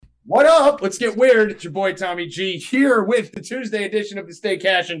up? Let's get weird. It's your boy Tommy G here with the Tuesday edition of the Stay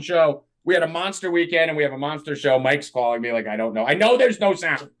Cashin' Show. We had a monster weekend and we have a monster show. Mike's calling me like, I don't know. I know there's no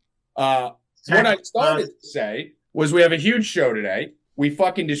sound. What I started to say was we have a huge show today. We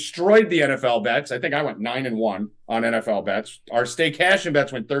fucking destroyed the NFL bets. I think I went 9-1 on NFL bets. Our Stay Cashin'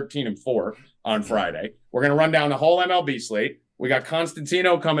 bets went 13-4 on Friday. We're going to run down the whole MLB slate. We got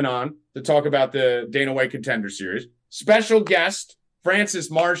Constantino coming on to talk about the Dana White Contender Series. Special guest, Francis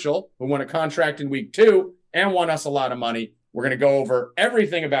Marshall, who won a contract in week 2 and won us a lot of money. We're going to go over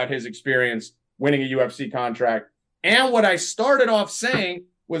everything about his experience winning a UFC contract. And what I started off saying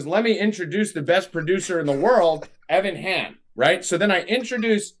was, let me introduce the best producer in the world, Evan Hand, right? So then I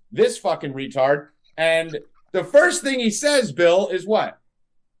introduce this fucking retard. And the first thing he says, Bill, is what?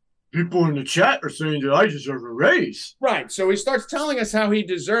 People in the chat are saying that I deserve a raise. Right. So he starts telling us how he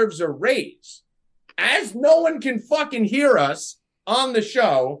deserves a raise. As no one can fucking hear us on the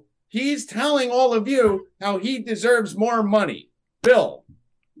show, he's telling all of you how he deserves more money. Bill,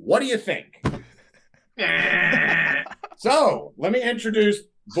 what do you think? So let me introduce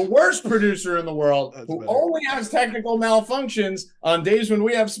the worst producer in the world, who only has technical malfunctions on days when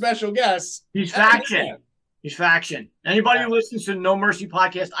we have special guests. He's faction. He's faction. Anybody who listens to the No Mercy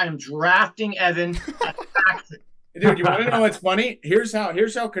podcast, I am drafting Evan as faction. Dude, you want to know what's funny? Here's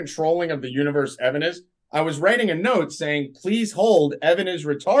how controlling of the universe Evan is. I was writing a note saying, please hold, Evan is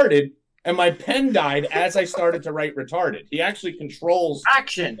retarded, and my pen died as I started to write retarded. He actually controls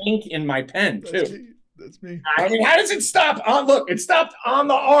action ink in my pen, too. That's me. I mean, how does it stop? Look, it stopped on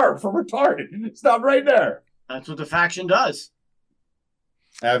the R for retarded. Stop right there. That's what the faction does.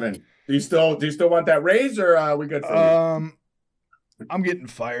 Evan, do you still want that raise, or are we good for you? I'm getting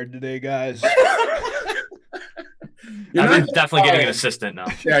fired today, guys. I'm definitely getting an assistant now.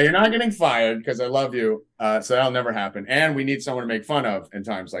 Yeah, you're not getting fired because I love you. So that'll never happen. And we need someone to make fun of in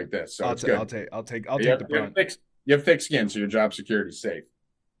times like this. So it's good. I'll take the brunt. You have thick skin, so your job security is safe.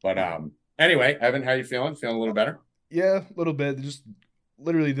 But anyway, Evan, how you feeling? Feeling a little better? Yeah, a little bit. Just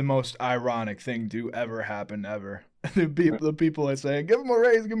literally the most ironic thing to ever happen ever. The people are saying, give him a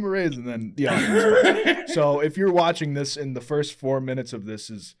raise, and then the audience. So if you're watching this and the first 4 minutes of this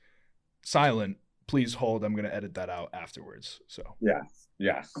is silent, please hold. I'm going to edit that out afterwards. So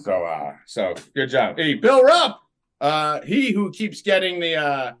yeah. So good job. Hey, Bill Rupp, he who keeps getting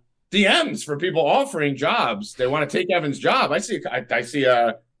the DMs for people offering jobs. They want to take Evan's job. I see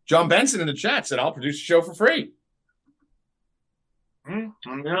John Benson in the chat said, I'll produce a show for free.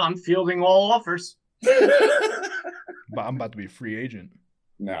 I'm fielding all offers. But I'm about to be a free agent.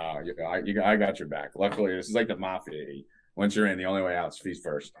 No, I got your back. Luckily, this is like the mafia. Once you're in, the only way out is feet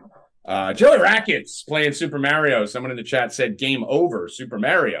first. Joey Rackets playing Super Mario. Someone in the chat said game over, Super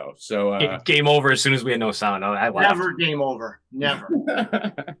Mario. So game over as soon as we had no sound. Never game over. Never.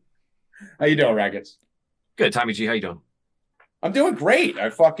 How you doing, Rackets? Good, Tommy G. How you doing? I'm doing great. I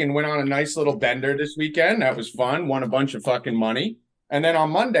fucking went on a nice little bender this weekend. That was fun. Won a bunch of fucking money. And then on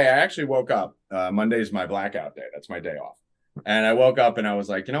Monday, I actually woke up. Monday is my blackout day. That's my day off. And I woke up and I was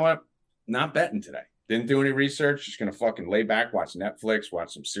like, you know what? Not betting today. Didn't do any research. Just going to fucking lay back, watch Netflix,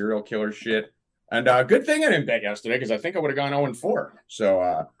 watch some serial killer shit. And good thing I didn't bet yesterday because I think I would have gone 0-4.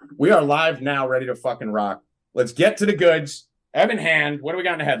 So we are live now, ready to fucking rock. Let's get to the goods. Evan Hand, what do we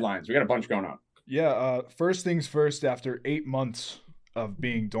got in the headlines? We got a bunch going on. Yeah, first things first, after 8 months of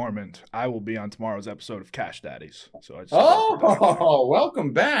being dormant, I will be on tomorrow's episode of Cash Daddies. So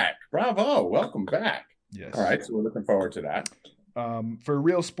welcome back. Bravo. Welcome back. Yes. All right, so we're looking forward to that. For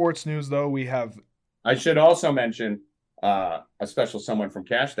real sports news, though, we have... I should also mention a special someone from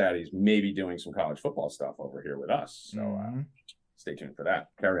Cash Daddies may be doing some college football stuff over here with us. So stay tuned for that.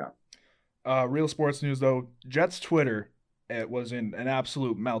 Carry on. Real sports news, though. Jets Twitter, it was in an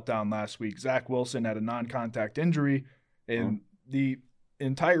absolute meltdown last week. Zach Wilson had a non-contact injury, and the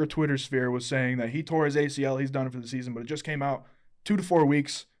entire Twitter sphere was saying that he tore his ACL. He's done it for the season, but it just came out 2 to 4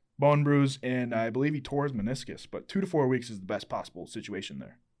 weeks, bone bruise, and I believe he tore his meniscus. But 2 to 4 weeks is the best possible situation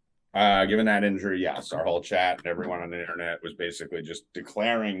there. Given that injury, yes, our whole chat and everyone on the internet was basically just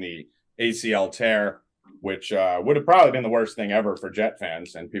declaring the ACL tear, which would have probably been the worst thing ever for Jet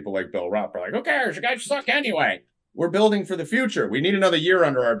fans. And people like Bill Rupp are like, who cares? You guys suck anyway. We're building for the future. We need another year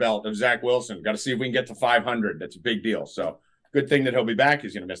under our belt of Zach Wilson. Got to see if we can get to 500. That's a big deal. So good thing that he'll be back.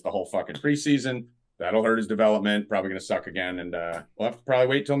 He's going to miss the whole fucking preseason. That'll hurt his development. Probably going to suck again. And we'll have to probably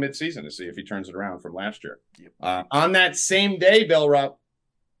wait till midseason to see if he turns it around from last year. Yep. On that same day, Bill Rupp,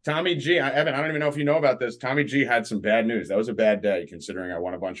 Tommy G, Evan, I don't even know if you know about this. Tommy G had some bad news. That was a bad day considering I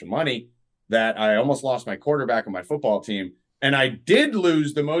won a bunch of money, that I almost lost my quarterback on my football team. And I did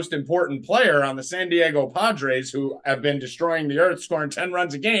lose the most important player on the San Diego Padres, who have been destroying the earth, scoring 10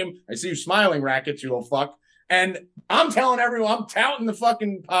 runs a game. I see you smiling, Rackets, you little fuck. And I'm telling everyone, I'm touting the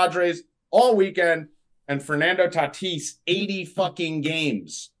fucking Padres all weekend. And Fernando Tatis, 80 fucking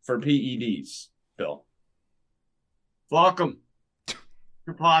games for PEDs, Bill. Fuck them.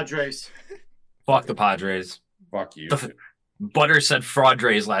 The Padres. Fuck the Padres. Fuck you. Butter said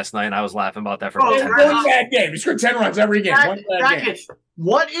Fraudres last night, and I was laughing about that for about 10 One minutes. bad game. He scored 10 runs every game. One bad game.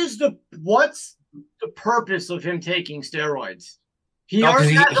 What's the purpose of him taking steroids? He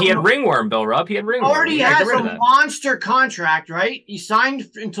had ringworm, Bill Rupp. He had ringworm. Already has a monster contract, right? He signed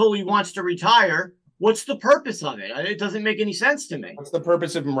until he wants to retire. What's the purpose of it? It doesn't make any sense to me. What's the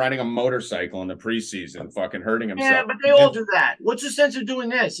purpose of him riding a motorcycle in the preseason, fucking hurting himself? Yeah, but they all do that. What's the sense of doing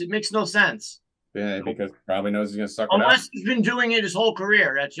this? It makes no sense. Yeah, because he probably knows he's going to suck it up. Unless he's been doing it his whole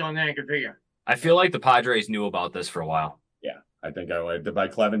career. That's the only thing I can figure. I feel like the Padres knew about this for a while. Yeah, I think by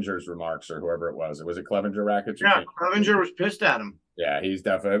Clevenger's remarks or whoever it was. Was it Clevenger, Rackets? Yeah, Clevenger was pissed at him. Yeah, he's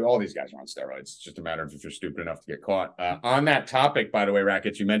definitely, all these guys are on steroids. It's just a matter of if you're stupid enough to get caught. On that topic, by the way,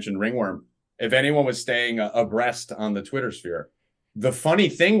 Rackets, you mentioned ringworm. If anyone was staying abreast on the Twitter sphere, the funny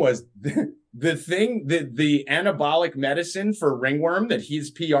thing was the anabolic medicine for ringworm that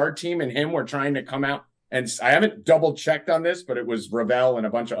his PR team and him were trying to come out. And I haven't double checked on this, but it was Ravel and a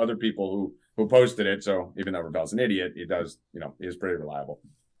bunch of other people who posted it. So even though Ravel's an idiot, he is pretty reliable.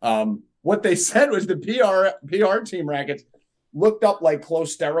 What they said was the PR team, Rackets, looked up like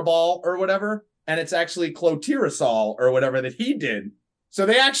closteribol or whatever, and it's actually clotirosol or whatever that he did. So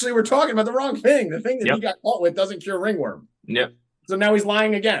they actually were talking about the wrong thing. The thing that he got caught with doesn't cure ringworm. Yep. So now he's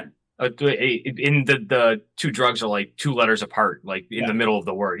lying again. In the two drugs are like 2 letters apart, like in the middle of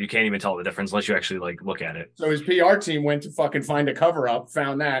the word. You can't even tell the difference unless you actually like look at it. So his PR team went to fucking find a cover up,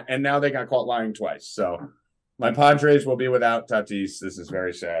 found that, and now they got caught lying twice. So my Padres will be without Tatis. This is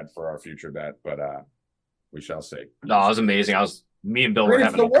very sad for our future bet, but we shall see. No, it was amazing. Me and Bill were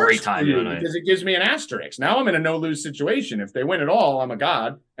having a great time tonight because it gives me an asterisk. Now I'm in a no-lose situation. If they win it all, I'm a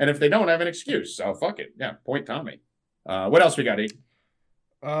god, and if they don't, I have an excuse. So fuck it. Yeah, point Tommy. What else we got, E?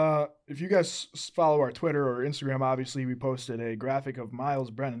 If you guys follow our Twitter or Instagram, obviously we posted a graphic of Miles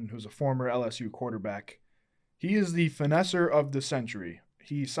Brennan, who's a former LSU quarterback. He is the finesser of the century.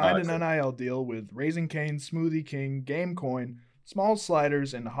 He signed an NIL deal with Raising Cane, Smoothie King, Gamecoin, Small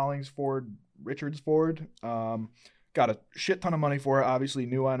Sliders, and Hollingsford, Richardsford. Got a shit ton of money for it, obviously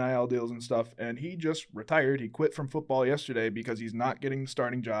new NIL deals and stuff, and he just retired. He quit from football yesterday because he's not getting the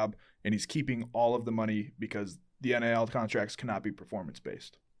starting job, and he's keeping all of the money because the NIL contracts cannot be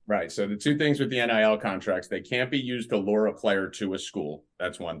performance-based. Right. So the two things with the NIL contracts, they can't be used to lure a player to a school.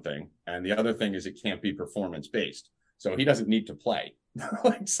 That's one thing. And the other thing is it can't be performance-based. So he doesn't need to play.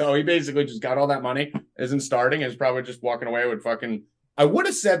 So he basically just got all that money, isn't starting, is probably just walking away with fucking, I would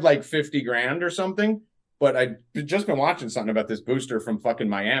have said like 50 grand or something, but I've just been watching something about this booster from fucking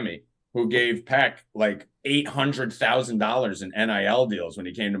Miami who gave Peck like $800,000 in NIL deals when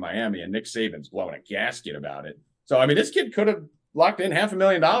he came to Miami, and Nick Saban's blowing a gasket about it. So, I mean, this kid could have locked in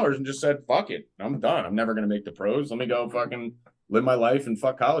 $500,000 and just said, fuck it, I'm done. I'm never going to make the pros. Let me go fucking live my life and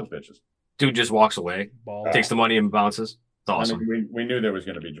fuck college bitches. Dude just walks away, takes the money and bounces. It's awesome. I mean, we knew there was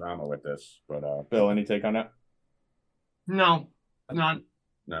going to be drama with this, but Bill, any take on that? No, none.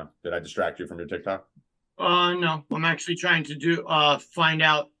 No. Did I distract you from your TikTok? No. I'm actually trying to find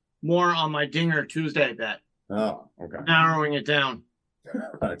out more on my Dinger Tuesday bet. Oh, okay. Narrowing it down.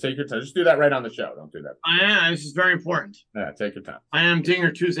 All right, take your time. Just do that right on the show. Don't do that. I am. This is very important. Yeah, take your time. I am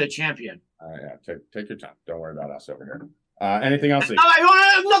Dinger Tuesday champion. Yeah, take your time. Don't worry about us over here. Anything else?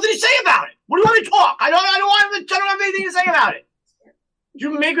 I have nothing to say about it. What do you want me to talk? I don't have anything to say about it.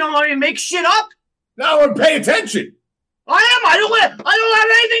 You make me want to make shit up? No, pay attention. I am. I don't have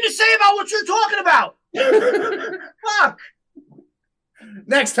anything to say about what you're talking about. Fuck.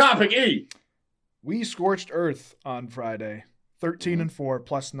 Next topic, E. We scorched earth on Friday. 13-4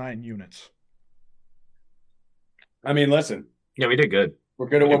 plus 9 units. I mean, listen. Yeah, we did good. We're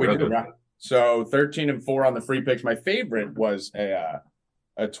good at what we do, right? So 13-4 on the free picks. My favorite was a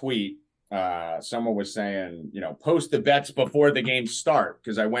tweet. Someone was saying, post the bets before the games start,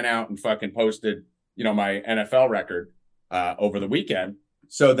 because I went out and fucking posted, my NFL record over the weekend.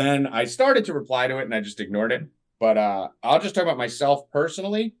 So then I started to reply to it and I just ignored it. But I'll just talk about myself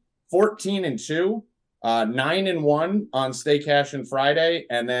personally. 14-2, 9-1 on Stay Cash and Friday,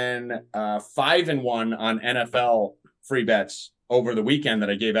 and then 5-1 on NFL free bets over the weekend that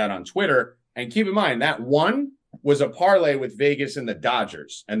I gave out on Twitter. And keep in mind that one was a parlay with Vegas and the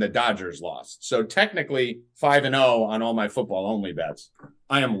Dodgers lost. So technically 5-0 on all my football only bets.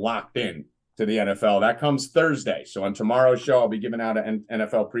 I am locked in to the NFL. That comes Thursday. So on tomorrow's show, I'll be giving out an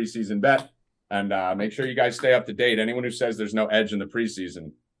NFL preseason bet. And make sure you guys stay up to date. Anyone who says there's no edge in the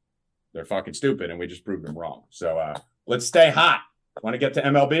preseason, they're fucking stupid, and we just proved them wrong. So let's stay hot. Want to get to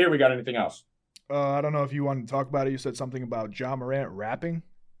MLB, or we got anything else? I don't know if you wanted to talk about it. You said something about Ja Morant rapping.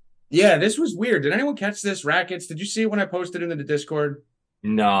 Yeah, this was weird. Did anyone catch this, Rackets? Did you see it when I posted into the Discord?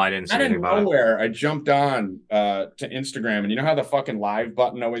 No, I didn't see anything about it. I jumped on to Instagram, and you know how the fucking live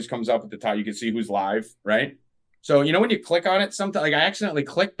button always comes up at the top? You can see who's live, right? So, you know, when you click on it, something like I accidentally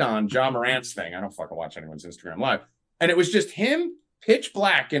clicked on Ja Morant's thing. I don't fucking watch anyone's Instagram live. And it was just him, pitch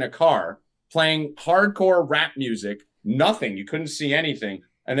black in a car, playing hardcore rap music, nothing. You couldn't see anything.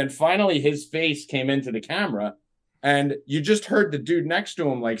 And then finally his face came into the camera. And you just heard the dude next to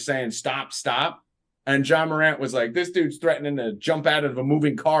him like saying, stop, stop. And Ja Morant was like, this dude's threatening to jump out of a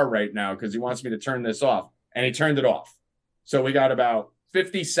moving car right now because he wants me to turn this off. And he turned it off. So we got about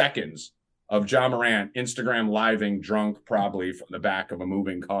 50 seconds of Ja Morant Instagram living drunk probably from the back of a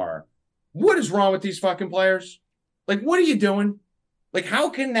moving car. What is wrong with these fucking players? Like, what are you doing? Like, how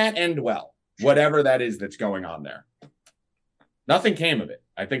can that end well? Whatever that is that's going on there. Nothing came of it.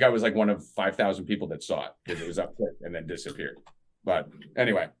 I think I was like one of 5,000 people that saw it because it was up quick and then disappeared. But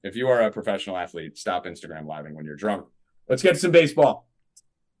anyway, if you are a professional athlete, stop Instagram living when you're drunk. Let's get to some baseball.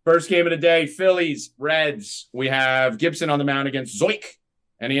 First game of the day, Phillies, Reds. We have Gibson on the mound against Zoik.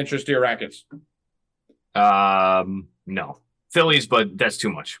 Any interest to your Rackets? No. Phillies, but that's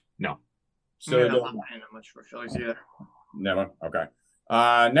too much. No. So I'm not paying that much for Phillies either. Never? Okay.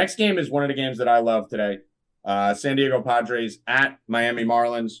 Next game is one of the games that I love today. San Diego Padres at Miami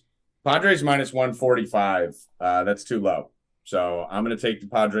Marlins. Padres minus 145. That's too low. So I'm going to take the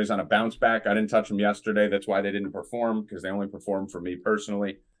Padres on a bounce back. I didn't touch them yesterday. That's why they didn't perform, because they only performed for me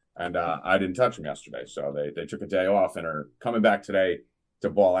personally. And I didn't touch them yesterday. So they took a day off and are coming back today to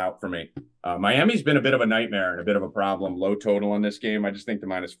ball out for me. Miami's been a bit of a nightmare and a bit of a problem. Low total in this game. I just think the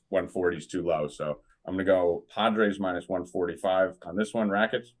minus 140 is too low. So I'm going to go Padres minus 145 on this one.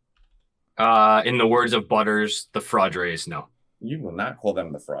 Rackets? In the words of Butters, the Fraudres, no. You will not call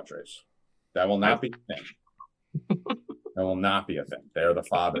them the Fraudres. That will not be a thing. That will not be a thing. They're the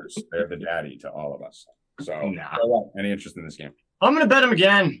fathers. They're the daddy to all of us. So, nah. Any interest in this game? I'm going to bet him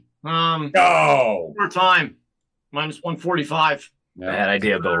again. No. More time. Minus 145. No. Bad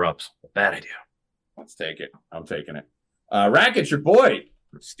idea, Bill Rups. Bad idea. Let's take it. I'm taking it. Rackets, your boy.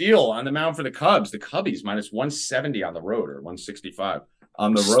 Steele on the mound for the Cubs. The Cubbies minus 170 on the road, or 165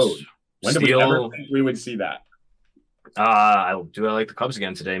 on the road. When did we ever think we would see that? I like the Cubs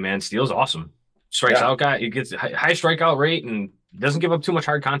again today, man. Steele's awesome. Strikes out guy. He gets high strikeout rate and doesn't give up too much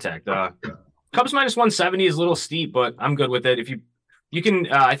hard contact. Cubs minus 170 is a little steep, but I'm good with it. If you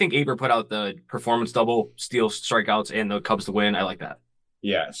can, I think Aber put out the performance double, Steele strikeouts and the Cubs to win. I like that.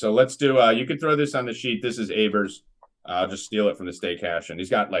 Yeah. So let's do. You can throw this on the sheet. This is Aber's. I'll just steal it from the Stay Cash, and he's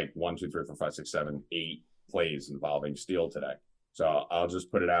got like 1, 2, 3, 4, 5, 6, 7, 8 plays involving Steele today. So I'll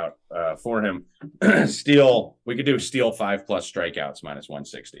just put it out for him. Steele, we could do Steele 5+ strikeouts minus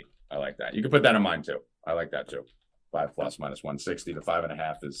 160. I like that. You can put that in mine too. I like that too. 5+ minus 160. The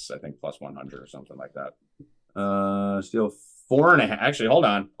 5.5 is, I think, plus 100 or something like that. Steele 4.5. Actually, hold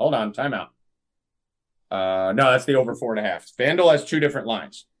on. Timeout. No, that's the over 4.5. FanDuel has 2 different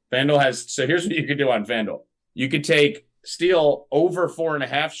lines. FanDuel has, so here's what you could do on FanDuel. You could take Steele over 4.5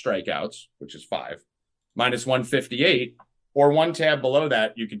 strikeouts, which is 5, minus 158. Or one tab below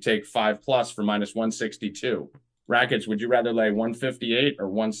that, you could take 5+ for minus 162. Rackets, would you rather lay 158 or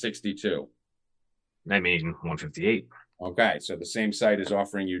 162? I mean, 158. Okay, so the same site is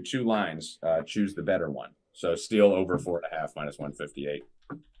offering you 2 lines. Choose the better one. So Steele over 4.5 minus 158.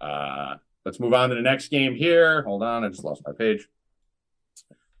 Let's move on to the next game here. Hold on, I just lost my page.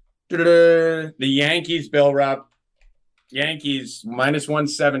 The Yankees, Bill Rupp. Yankees minus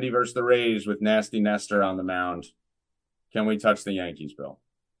 170 versus the Rays with Nasty Nestor on the mound. Can we touch the Yankees, Bill?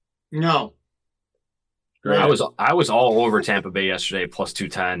 No. Great. I was all over Tampa Bay yesterday, plus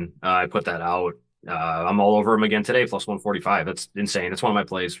 210. I put that out. I'm all over them again today, plus 145. That's insane. That's one of my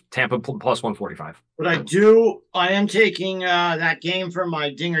plays. Tampa plus 145. But I am taking that game for my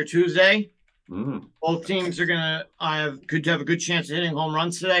Dinger Tuesday. Both teams are could have a good chance of hitting home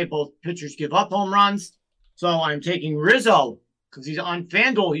runs today. Both pitchers give up home runs. So I'm taking Rizzo because he's on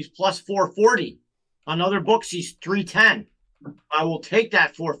FanDuel. He's plus 440. On other books, he's 310. I will take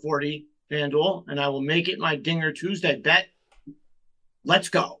that 440 FanDuel, and I will make it my Dinger Tuesday bet. Let's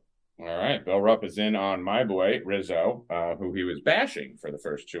go. All right. Bill Rupp is in on my boy, Rizzo, who he was bashing for the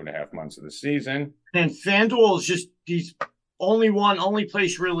first 2.5 months of the season. And FanDuel is just these only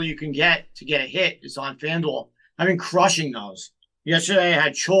place really you can get to get a hit is on FanDuel. I've been crushing those. Yesterday I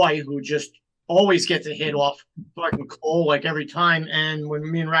had Choi, who just always gets a hit off fucking Cole like every time. And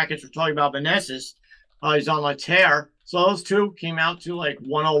when me and Rackets were talking about Benessis, he's on like tear. So those two came out to like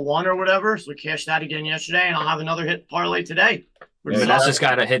 101 or whatever. So we cashed that again yesterday, and I'll have another hit parlay today. Vanessa's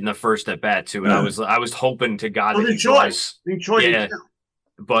got a hit in the first at bat too, and I was hoping to God that he was. Yeah,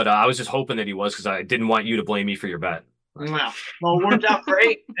 but I was just hoping that he was because I didn't want you to blame me for your bet. Well, it worked out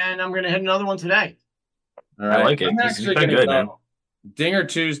great, and I'm going to hit another one today. All right. I like it. He's been good, man. Dinger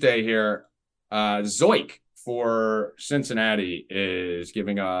Tuesday here. Zoik for Cincinnati is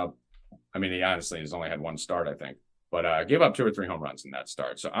giving up. I mean, he honestly has only had one start, I think, but gave up 2 or 3 home runs in that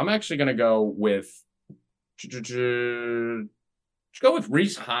start. So I'm actually going to go with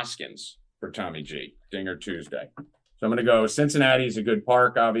Rhys Hoskins for Tommy G. Dinger Tuesday. So I'm going to go Cincinnati is a good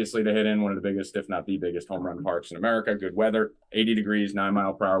park, obviously, to hit in. One of the biggest, if not the biggest, home run parks in America. Good weather, 80 degrees,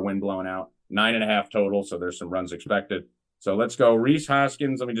 9-mile-per-hour wind blowing out, 9.5 total. So there's some runs expected. So let's go Rhys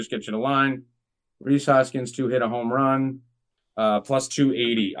Hoskins. Let me just get you the line. Rhys Hoskins to hit a home run, plus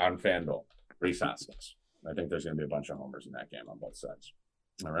 280 on FanDuel. Rhys Hoskins. I think there's going to be a bunch of homers in that game on both sides.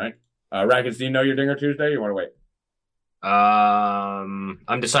 All right. Rackets, do you know your Dinger Tuesday? Or you want to wait?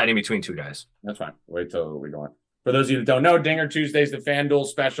 I'm deciding between 2 guys. That's fine. Wait till we go on. For those of you that don't know, Dinger Tuesday is the FanDuel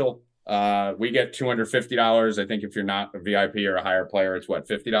special. We get $250. I think if you're not a VIP or a higher player, it's what,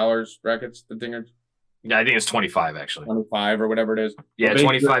 $50, Rackets, the Dinger? Yeah, I think it's 25 actually. 25 or whatever it is. Yeah,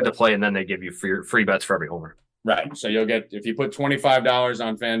 25 to play, and then they give you free bets for every homer. Right. So you'll get, if you put $25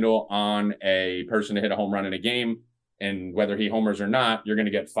 on FanDuel on a person to hit a home run in a game, and whether he homers or not, you're going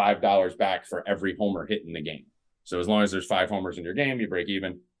to get $5 back for every homer hit in the game. So as long as there's 5 homers in your game, you break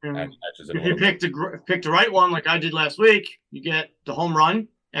even. If you pick the right one, like I did last week, you get the home run,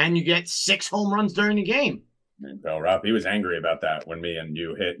 and you get 6 home runs during the game. Bill Rupp, he was angry about that when me and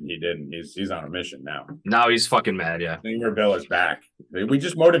you hit, and he didn't. He's on a mission now. Now he's fucking mad. Yeah, Dinger Bill is back. We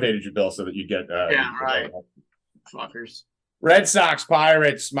just motivated you, Bill, so that you get. Right. Fuckers. Red Sox,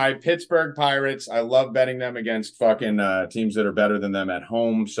 Pirates. My Pittsburgh Pirates. I love betting them against fucking teams that are better than them at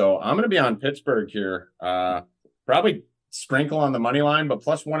home. So I'm going to be on Pittsburgh here. Probably sprinkle on the money line, but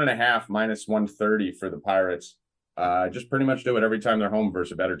plus 1.5, minus 130 for the Pirates. Just pretty much do it every time they're home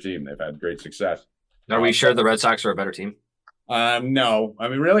versus a better team. They've had great success. Are we sure the Red Sox are a better team? No. I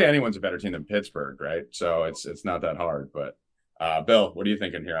mean, really, anyone's a better team than Pittsburgh, right? So it's not that hard. But Bill, what are you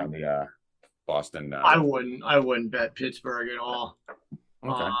thinking here on the Boston? I wouldn't bet Pittsburgh at all.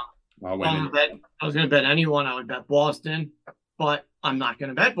 Okay. I was going to bet anyone. I would bet Boston, but I'm not going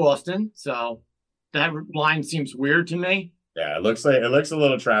to bet Boston. So that line seems weird to me. Yeah, it looks a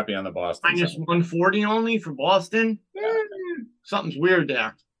little trappy on the Boston. Minus 140 only for Boston. Yeah. Something's weird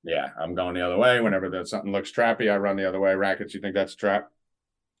there. Yeah, I'm going the other way. Whenever something looks trappy, I run the other way. Rackets, you think that's a trap?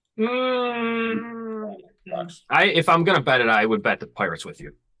 If I'm gonna bet it, I would bet the Pirates with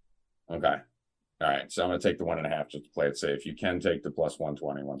you. Okay. All right. So I'm gonna take the 1.5 just to play it safe. You can take the plus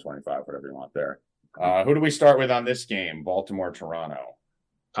 120, 125, whatever you want there. Who do we start with on this game? Baltimore, Toronto.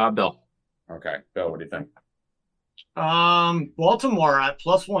 Bill. Okay. Bill, what do you think? Baltimore at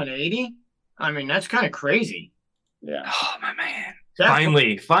plus 180. I mean, that's kind of crazy. Yeah. Oh my man.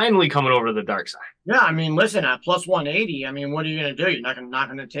 Finally coming over to the dark side. Yeah, I mean, listen, at plus 180, I mean, what are you going to do? You're not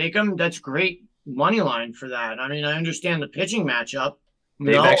going to take them? That's great money line for that. I mean, I understand the pitching matchup.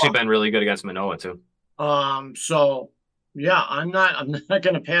 They've actually been really good against Manoah too. So yeah, I'm not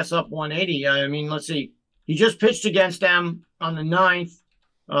going to pass up 180. I mean, let's see. He just pitched against them on the 9th,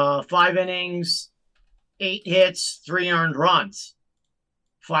 5 innings, 8 hits, 3 earned runs,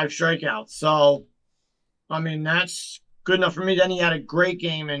 5 strikeouts. So, I mean, that's good enough for me. Then he had a great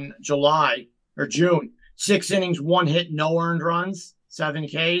game in July or June. 6 innings, 1 hit, no earned runs, 7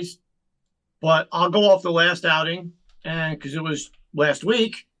 Ks. But I'll go off the last outing, and because it was last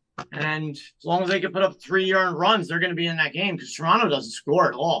week, and as long as they can put up 3 earned runs, they're going to be in that game because Toronto doesn't score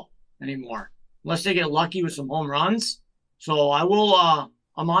at all anymore unless they get lucky with some home runs. So I will.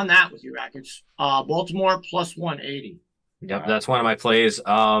 I'm on that with you, Rackets. Baltimore plus 180. Yep, that's one of my plays. The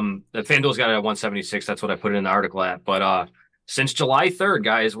FanDuel's got it at 176. That's what I put in the article at. But since July 3rd,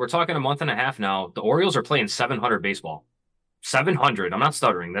 guys, we're talking a month and a half now. The Orioles are playing 700 baseball. 700. I'm not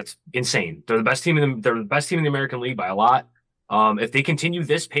stuttering. That's insane. They're the best team in the American League by a lot. If they continue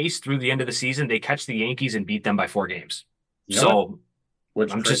this pace through the end of the season, they catch the Yankees and beat them by 4 games.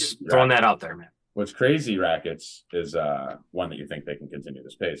 I'm just throwing that out there, man. What's crazy, Rackets, is one, that you think they can continue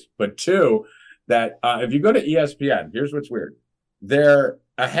this pace, but 2, that if you go to ESPN, here's what's weird. They're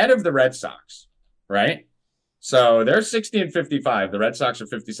ahead of the Red Sox, right? So they're 60-55. The Red Sox are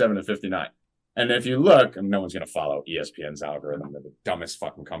 57-59. And if you look, and no one's going to follow ESPN's algorithm. They're the dumbest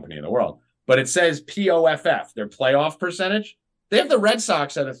fucking company in the world. But it says POFF, their playoff percentage. They have the Red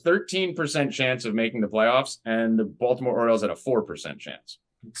Sox at a 13% chance of making the playoffs, and the Baltimore Orioles at a 4% chance.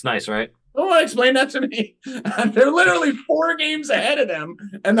 It's nice, right? Don't want to explain that to me. They're literally 4 games ahead of them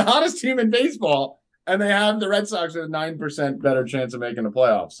and the hottest team in baseball, and they have the Red Sox with a 9% better chance of making the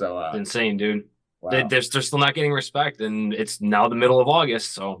playoffs. So it's insane, dude. Wow. They're still not getting respect, and it's now the middle of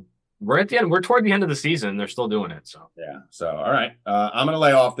August, so we're at the end. We're toward the end of the season. They're still doing it. So yeah. So all right, I'm gonna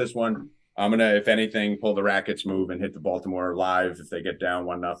lay off this one. I'm gonna, if anything, pull the Rackets move and hit the Baltimore live if they get down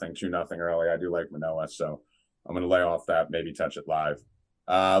 1-0, 2-0 early. I do like Manoah, so I'm gonna lay off that. Maybe touch it live.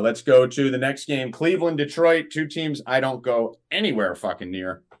 Let's go to the next game. Cleveland, Detroit, 2 teams I don't go anywhere fucking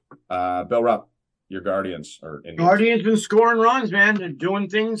near. Bill Rupp, your Guardians are in. Guardians been scoring runs, man. They're doing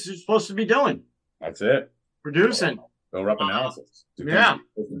things they're supposed to be doing. That's it. Producing. Bill Rupp analysis. Yeah.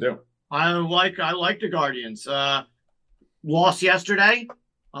 Do. I like the Guardians. Lost yesterday.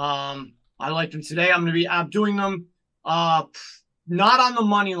 I like them today. I'm doing them not on the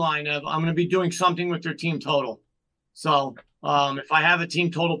money line. I'm going to be doing something with their team total. So if I have a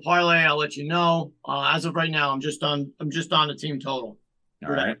team total parlay, I'll let you know. As of right now, I'm just on the team total.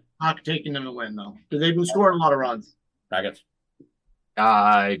 All right. Not taking them to win though, because they've been scoring a lot of runs. Rackets.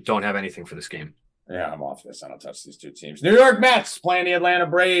 I don't have anything for this game. Yeah, I'm off this. I don't touch these 2 teams. New York Mets playing the Atlanta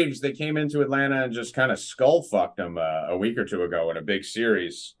Braves. They came into Atlanta and just kind of skull fucked them a week or 2 ago in a big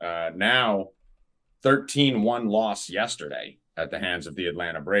series. Now, 13-1 loss yesterday at the hands of the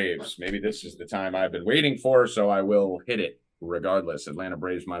Atlanta Braves. Maybe this is the time I've been waiting for, so I will hit it regardless. Atlanta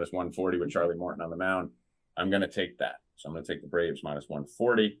Braves minus 140 with Charlie Morton on the mound. I'm going to take that. So I'm going to take the Braves minus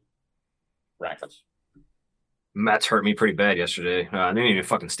 140. Rackets. Mets hurt me pretty bad yesterday. They didn't even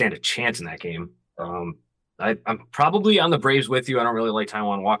fucking stand a chance in that game. I'm probably on the Braves with you. I don't really like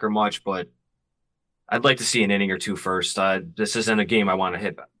Taijuan Walker much, but I'd like to see an inning or 2 first. This isn't a game I want to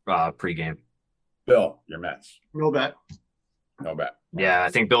hit pregame. Bill, your Mets. No bet. No bet. Yeah, I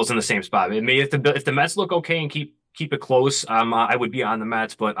think Bill's in the same spot. If the Mets look okay and keep it close, I would be on the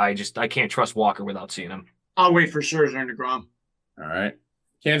Mets, but I can't trust Walker without seeing him. I'll wait for Scherzer and DeGrom. All right.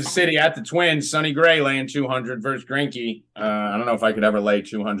 Kansas City at the Twins. Sonny Gray laying 200 versus Greinke. I don't know if I could ever lay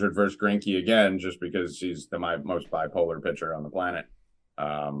 200 versus Greinke again, just because he's my most bipolar pitcher on the planet.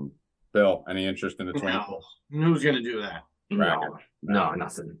 Bill, any interest in the Twins? No. Who's going to do that? No,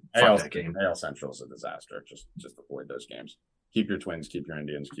 nothing. AL, Fuck that game. AL Central is a disaster. Just avoid those games. Keep your Twins, keep your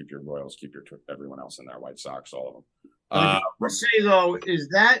Indians, keep your Royals, keep your everyone else in there. White Sox, all of them. I say though, is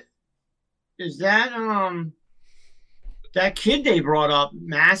that that kid they brought up,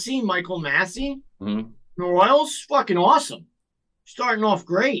 Michael Massey, mm-hmm. the Royals, fucking awesome. Starting off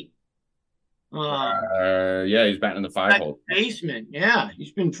great. Yeah, he's batting in the 5-hole. Basement, yeah,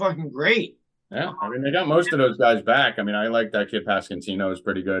 he's been fucking great. Yeah, I mean, they got most of those guys back. I mean, I like that kid Pasquantino is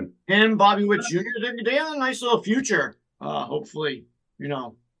pretty good. Him, Bobby Witt Jr., they have a nice little future. Hopefully,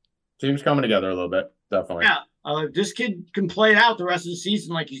 Team's coming together a little bit, definitely. Yeah, if this kid can play out the rest of the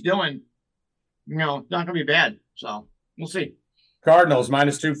season like he's doing, it's not going to be bad. So we'll see. Cardinals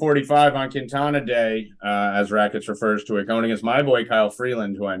minus 245 on Quintana Day, as Rackets refers to it, going against my boy Kyle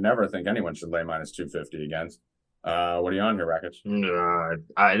Freeland, who I never think anyone should lay minus 250 against. What are you on here, Rackets?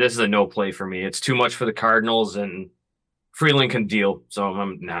 This is a no play for me. It's too much for the Cardinals, and Freeland can deal. So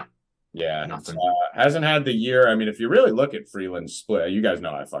I'm nah. Yeah, nothing. Hasn't had the year. I mean, if you really look at Freeland's split, you guys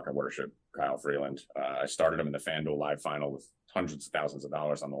know I fucking worship Kyle Freeland. I started him in the FanDuel Live Final with hundreds of thousands of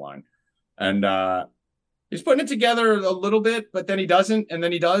dollars on the line, and he's putting it together a little bit, but then he doesn't, and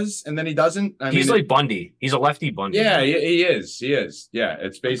then he does, and then he doesn't. He's like Bundy. He's a lefty Bundy. Yeah, he is. He is. Yeah,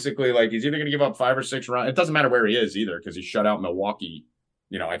 it's basically like he's either going to give up 5 or 6 runs. It doesn't matter where he is either, because he shut out Milwaukee.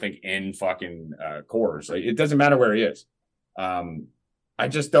 I think in fucking Coors. Like, it doesn't matter where he is. I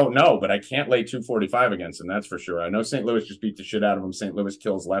just don't know, but I can't lay 245 against him. That's for sure. I know St. Louis just beat the shit out of him. St. Louis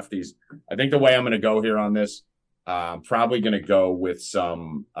kills lefties. I think the way I'm going to go here on this, I'm probably going to go with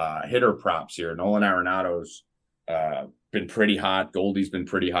some hitter props here. Nolan Arenado's been pretty hot. Goldie's been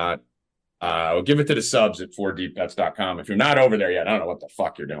pretty hot. I'll give it to the subs at 4deepbets.com. If you're not over there yet, I don't know what the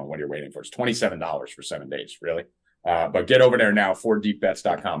fuck you're doing, what you're waiting for. It's $27 for 7 days, really. But get over there now,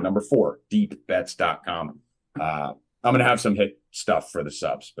 4deepbets.com. Number 4, deepbets.com. I'm going to have some hit stuff for the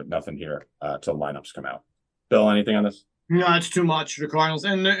subs, but nothing here till lineups come out. Bill, anything on this? No, it's too much for the Cardinals.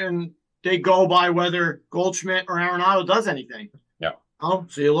 And they go by whether Goldschmidt or Arenado does anything. Yeah.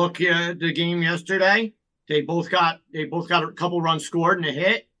 So you look at the game yesterday. They both got a couple runs scored and a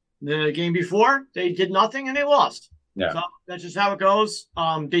hit. The game before, they did nothing and they lost. Yeah. So that's just how it goes.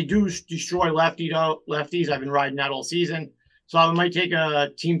 They do destroy lefties. I've been riding that all season. So I might take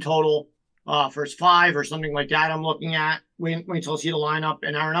a team total first 5 or something like that. I'm looking at. Wait until I see the lineup,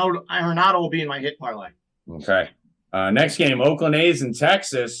 and Arenado will be in my hit parlay. Okay. Next game, Oakland A's in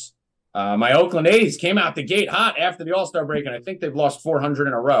Texas. My Oakland A's came out the gate hot after the All-Star break, and I think they've lost 400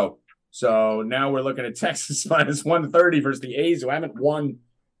 in a row. So now we're looking at Texas minus 130 versus the A's, who haven't won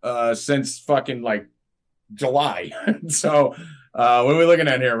since fucking like July. So what are we looking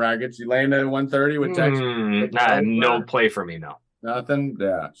at here, Rackets? You laying at 130 with Texas? No play for me, no. Nothing?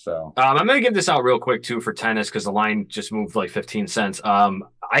 Yeah, so. I'm going to give this out real quick, too, for tennis because the line just moved like 15 cents.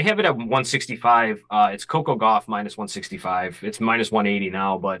 I have it at 165. It's Coco Gauff minus 165. It's minus 180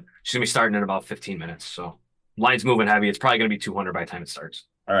 now, but she's going to be starting in about 15 minutes. So line's moving heavy. It's probably going to be 200 by the time it starts.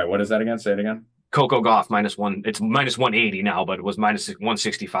 All right, what is that again? Say it again. Coco Gauff minus one. It's minus 180 now, but it was minus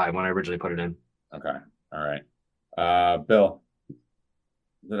 165 when I originally put it in. Okay. All right. Bill,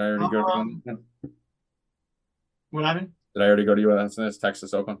 did I already go? What happened? Did I already go to you? That's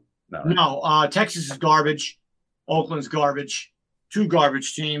Texas, Oakland? No. Right? No. Texas is garbage. Oakland's garbage. Two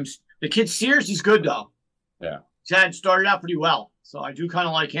garbage teams. The kid Sears, he's good though. Yeah. He's had started out pretty well, so I do kind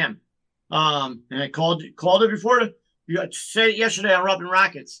of like him. And I called it before. You got to say it yesterday on Rubbing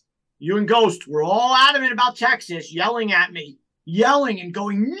Rackets. You and Ghost were all adamant about Texas, yelling at me, yelling and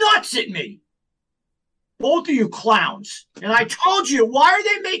going nuts at me. Both of you clowns. And I told you, why are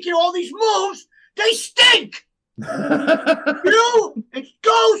they making all these moves? They stink. You and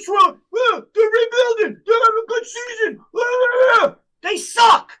Ghost were they're rebuilding. They're having a good season. They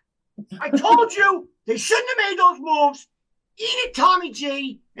suck. I told you they shouldn't have made those moves. Eat it, Tommy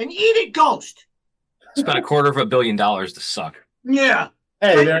G, and eat it, Ghost. Spent $250 million to suck. Yeah.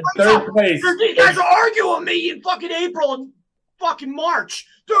 Hey, they're in third place. These guys are arguing with me in fucking April and fucking March.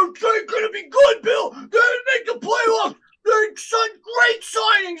 They're going to be good, Bill. They're going to make the playoffs. They're great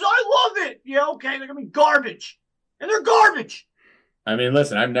signings. I love it. Yeah, okay. They're going to be garbage. And they're garbage. I mean,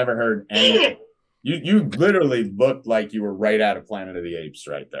 listen, I've never heard any. Eat it. You literally looked like you were right out of Planet of the Apes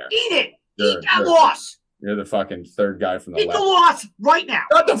right there. Eat it. Eat that loss. You're the fucking third guy from the left. Eat the loss right now.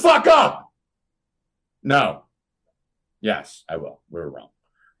 Shut the fuck up. No. Yes, I will. We were wrong.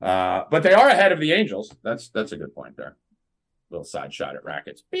 But they are ahead of the Angels. That's a good point there. Little side shot at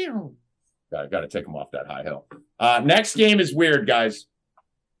Rackets. Got to take them off that high hill. Next game is weird, guys.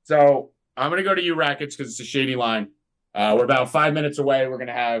 So I'm going to go to you, Rackets, because it's a shady line. We're about 5 minutes away. We're going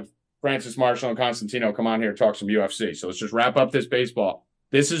to have Francis Marshall and Constantino come on here and talk some UFC. So let's just wrap up this baseball.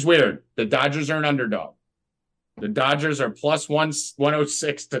 This is weird. The Dodgers are an underdog. The Dodgers are plus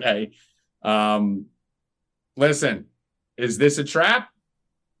 106 today. Listen, is this a trap?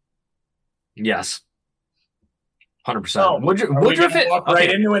 Yes. 100%. Oh, Woodruff walk right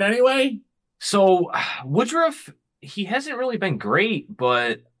into it anyway? So Woodruff, he hasn't really been great,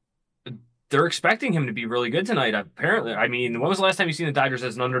 but they're expecting him to be really good tonight, apparently. I mean, when was the last time you seen the Dodgers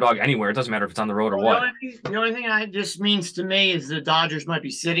as an underdog anywhere? It doesn't matter if it's on the road or what. The only thing this means to me is the Dodgers might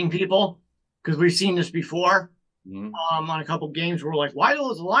be sitting people, because we've seen this before. On a couple games where we're like, why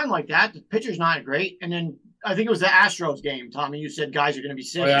is the line like that? The pitcher's not great. And then I think it was the Astros game, Tommy. You said guys are going to be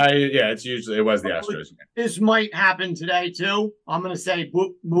sitting. It was the Astros game. This might happen today too. I'm going to say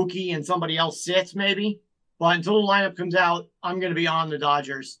Mookie and somebody else sits maybe. But until the lineup comes out, I'm going to be on the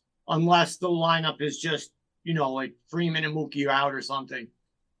Dodgers unless the lineup is just, like Freeman and Mookie are out or something.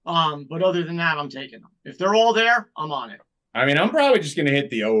 But other than that, I'm taking them. If they're all there, I'm on it. I mean, I'm probably just going to hit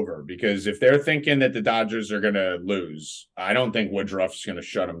the over because if they're thinking that the Dodgers are going to lose, I don't think Woodruff's going to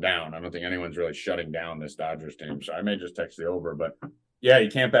shut them down. I don't think anyone's really shutting down this Dodgers team. So I may just text the over. But, yeah,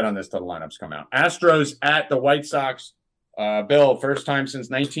 you can't bet on this till the lineups come out. Astros at the White Sox. Bill, first time since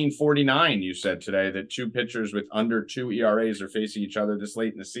 1949, you said today, that two pitchers with under 2 ERAs are facing each other this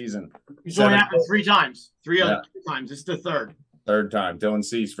late in the season. It's only happened 3 times. Three times. This is the third. Third time. Dylan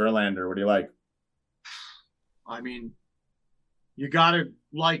Cease, Verlander. What do you like? I mean, you got to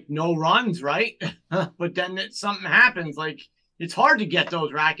no runs, right? But then something happens. It's hard to get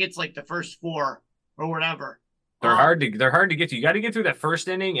those Rackets, the first 4 or whatever. They're hard to get to. You got to get through that first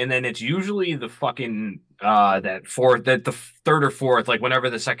inning, and then it's usually the fucking the third or fourth, whenever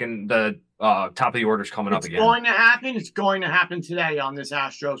the top of the order's coming up again. It's going to happen. It's going to happen today on this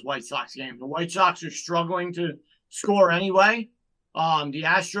Astros White Sox game. The White Sox are struggling to score anyway. The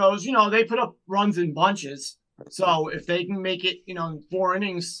Astros, they put up runs in bunches. So if they can make it, 4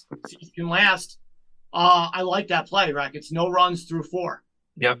 innings, it can last. I like that play, Rackets. No runs through 4.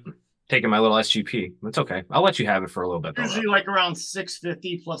 Yep. Taking my little SGP. That's okay. I'll let you have it for a little bit. Usually around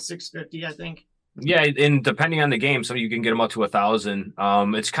 650 plus 650, I think. Yeah, and depending on the game, so you can get them up to 1,000.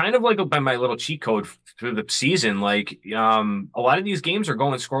 It's kind of by my little cheat code through the season. A lot of these games are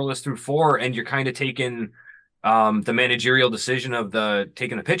going scoreless through 4, and you're kind of taking the managerial decision of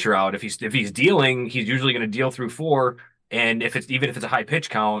taking the pitcher out. If he's dealing, he's usually going to deal through 4. And if it's a high pitch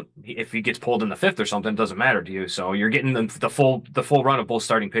count, if he gets pulled in the 5th or something, it doesn't matter to you. So you're getting the full run of both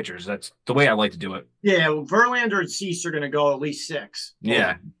starting pitchers. That's the way I like to do it. Yeah, well, Verlander and Cease are going to go at least 6.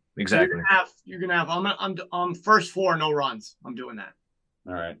 Yeah, exactly. You're gonna have. I'm first 4, no runs. I'm doing that.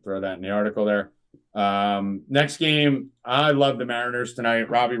 All right, throw that in the article there. Next game, I love the Mariners tonight.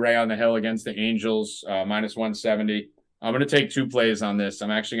 Robbie Ray on the hill against the Angels, minus 170. I'm going to take 2 plays on this.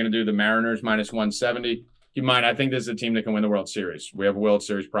 I'm actually going to do the Mariners minus 170. Keep in mind, I think this is a team that can win the World Series. We have a World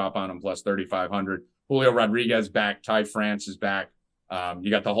Series prop on them plus 3,500. Julio Rodriguez back. Ty France is back. You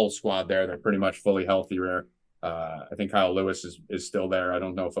got the whole squad there. They're pretty much fully healthy there. I think Kyle Lewis is still there. I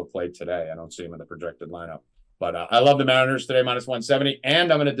don't know if he'll play today. I don't see him in the projected lineup. But I love the Mariners today, minus 170.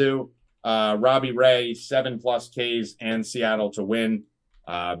 And I'm going to do Robbie Ray, 7+ Ks and Seattle to win.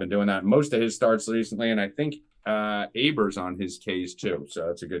 I've been doing that most of his starts recently. And I think Aber's on his Ks too. So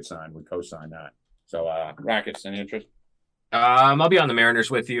that's a good sign. We co-sign that. So, Rackets, any interest? I'll be on the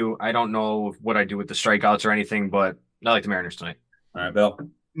Mariners with you. I don't know what I do with the strikeouts or anything, but I like the Mariners tonight. All right, Bill.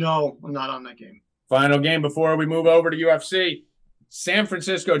 No, I'm not on that game. Final game before we move over to UFC. San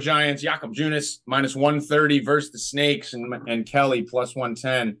Francisco Giants, Jakub Junis, minus 130 versus the Snakes and Kelly, plus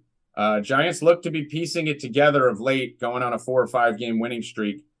 110. Giants look to be piecing it together of late, going on a 4 or 5 game winning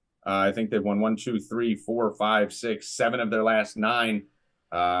streak. I think they've won 1, 2, 3, 4, 5, 6, 7 of their last 9.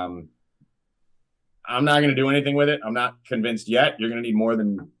 I'm not going to do anything with it. I'm not convinced yet. You're going to need more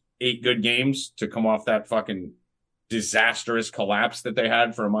than 8 good games to come off that fucking disastrous collapse that they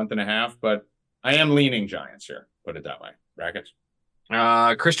had for a month and a half. But I am leaning Giants here. Put it that way. Brackets.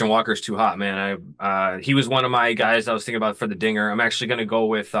 Christian Walker's too hot, man. He was one of my guys I was thinking about for the dinger. I'm actually going to go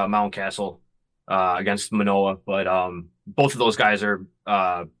with Mountcastle against Manoah. But both of those guys are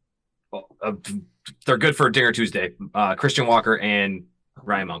they're good for Dinger Tuesday. Christian Walker and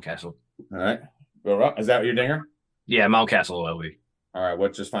Ryan Mountcastle. All right. Is that your dinger? Yeah, Mountcastle LV. All right,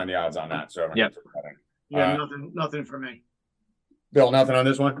 let's just find the odds on that. So yep. Yeah, nothing for me. Bill, nothing on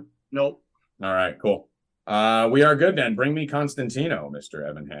this one? Nope. All right, cool. We are good then. Bring me Constantino, Mr.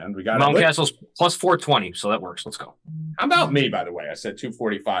 Evan Hand. We got Mountcastle's plus 420, so that works. Let's go. How about me, by the way? I said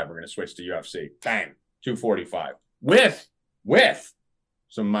 245. We're going to switch to UFC. Bang, 245. With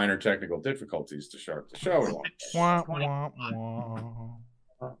some minor technical difficulties to start the show.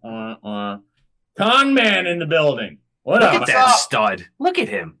 Con man in the building. What up? Look at that stud. Look at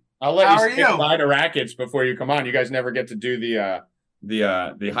him. I'll let you say goodbye to Rackets before you come on. You guys never get to do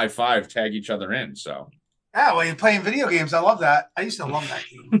the high five, tag each other in. So. Yeah, well, you're playing video games. I love that. I used to love that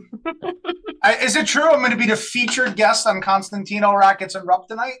game. Is it true I'm going to be the featured guest on Constantino Rackets and Rupp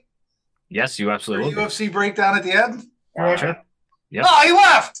tonight? Yes, you absolutely will. UFC breakdown at the end? Sure. Yep. Oh, he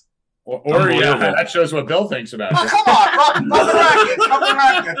left. Or yeah, that shows what Bill thinks about it. Oh, come on,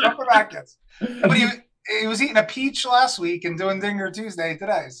 Rupp the Rackets. But he was eating a peach last week and doing Dinger Tuesday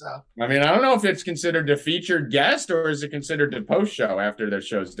today. So I mean, I don't know if it's considered a featured guest or is it considered a post show after their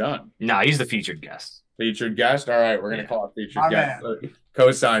show's done. No, he's the featured guest. Featured guest. All right, we're gonna call it featured guest.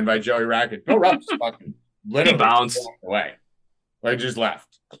 Co-signed by Joey Rackett. Bill Rupp's fucking literally bounced away. Like just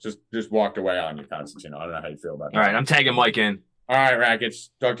left. Just walked away on you, Constantino. I don't know how you feel about that. All right, I'm tagging Mike in. All right, Rackets.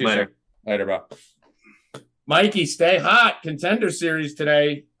 Talk to you Later. soon. Later, bro. Mikey, stay hot. Contender series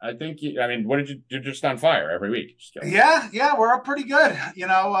today. I think. You're just on fire every week. Yeah, we're up pretty good.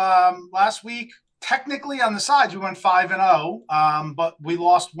 Last week, technically on the sides, we went 5-0, but we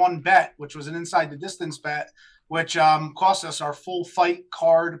lost one bet, which was an inside the distance bet, which cost us our full fight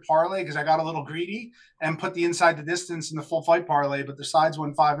card parlay because I got a little greedy and put the inside the distance in the full fight parlay, but the sides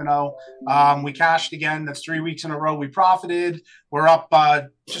went 5-0. We cashed again. That's 3 weeks in a row. We profited. We're up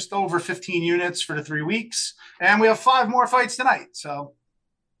just over 15 units for the 3 weeks, and we have 5 more fights tonight. So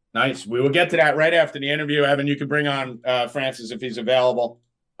nice. We will get to that right after the interview. Evan, you can bring on Francis if he's available.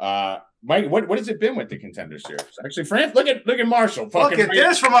 Mike, what has it been with the Contender Series? Actually, France, look at Marshall. Look at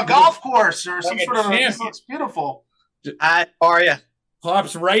this from a golf course or some sort of. This looks beautiful. Hi, how are you?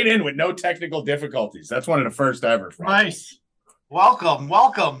 Pops right in with no technical difficulties. That's one of the first ever. Nice. Welcome.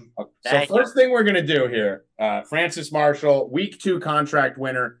 So first thing we're gonna do here, Francis Marshall, week 2 contract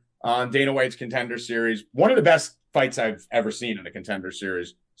winner on Dana White's Contender Series. One of the best fights I've ever seen in the Contender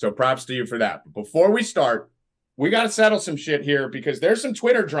Series. So props to you for that. But before we start, we got to settle some shit here because there's some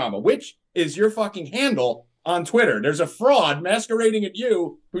Twitter drama. Which is your fucking handle on Twitter? There's a fraud masquerading at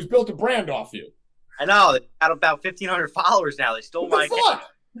you who's built a brand off you. I know. They got about 1,500 followers now. They stole my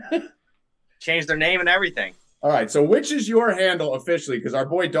account. Changed their name and everything. All right. So which is your handle officially? Because our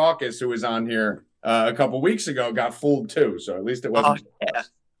boy Dawkins, who was on here a couple weeks ago, got fooled too. So at least it wasn't. Yeah.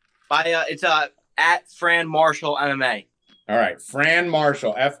 It's at Fran Marshall MMA. All right. Fran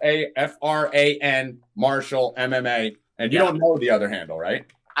Marshall, Fran Marshall MMA. And you don't know the other handle, right?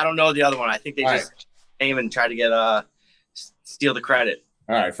 I don't know the other one. I think they just aim and try to get steal the credit.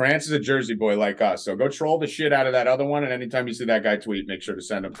 All right, France is a Jersey boy like us, so go troll the shit out of that other one, and anytime you see that guy tweet, make sure to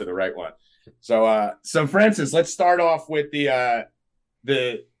send him to the right one. So Francis, let's start off with the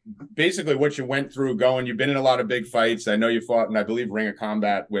basically what you went through going. You've been in a lot of big fights. I know you fought in, I believe, Ring of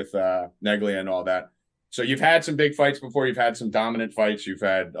Combat with Neglia and all that. So you've had some big fights before. You've had some dominant fights. You've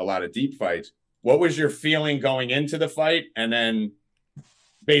had a lot of deep fights. What was your feeling going into the fight, and then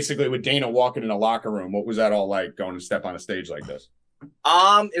basically with Dana walking in a locker room, what was that all like going to step on a stage like this?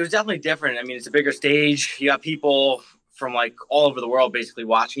 It was definitely different. I mean, it's a bigger stage. You got people from like all over the world basically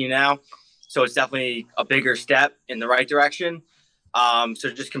watching you now. So it's definitely a bigger step in the right direction. So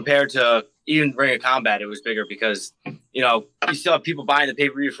just compared to even Ring of Combat, it was bigger because, you know, you still have people buying the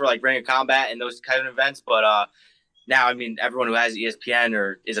pay-per-view for like Ring of Combat and those kind of events. But now, I mean, everyone who has ESPN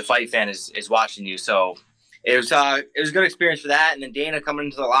or is a fight fan is watching you. So it was a good experience for that. And then Dana coming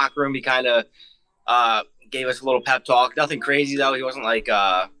into the locker room, he kind of gave us a little pep talk. Nothing crazy, though. He wasn't like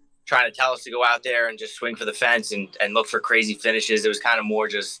trying to tell us to go out there and just swing for the fence and look for crazy finishes. It was kind of more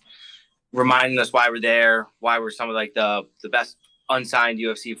just reminding us why we're there, why we're some of like the best unsigned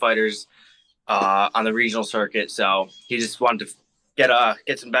UFC fighters on the regional circuit. So he just wanted to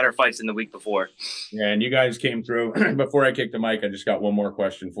get some better fights than the week before. Yeah, and you guys came through. Before I kick the mic, I just got one more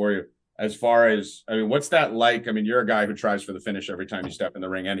question for you. As far as, I mean, what's that like? I mean, you're a guy who tries for the finish every time you step in the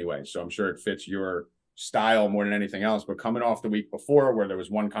ring anyway, so I'm sure it fits your style more than anything else. But coming off the week before where there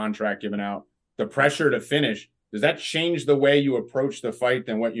was one contract given out, the pressure to finish, does that change the way you approach the fight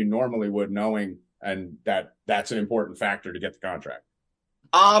than what you normally would, knowing and that's an important factor to get the contract?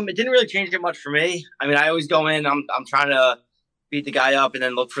 It didn't really change it much for me. I mean, I always go in, I'm trying to beat the guy up and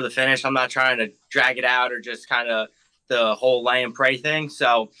then look for the finish. I'm not trying to drag it out or just kind of the whole lay and pray thing.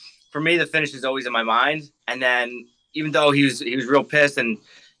 So for me, the finish is always in my mind. And then even though he was real pissed and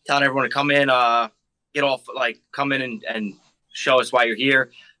telling everyone to come in, come in and show us why you're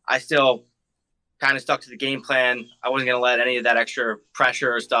here, I still kind of stuck to the game plan. I wasn't going to let any of that extra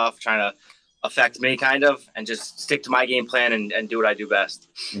pressure or stuff trying to affect me kind of, and just stick to my game plan and do what I do best.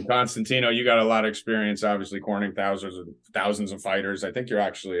 And Constantino, you got a lot of experience, obviously cornering thousands of fighters. I think you're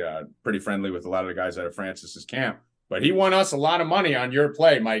actually pretty friendly with a lot of the guys out of Francis's camp, but he won us a lot of money on your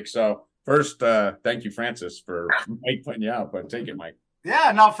play, Mike. So first, thank you, Francis, for Mike putting you out, but take it, Mike.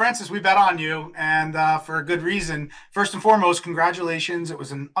 Yeah, no, Francis, we bet on you, and for a good reason. First and foremost, congratulations. It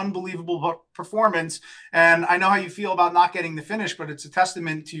was an unbelievable performance, and I know how you feel about not getting the finish, but it's a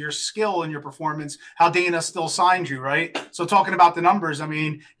testament to your skill and your performance, how Dana still signed you, right? So talking about the numbers, I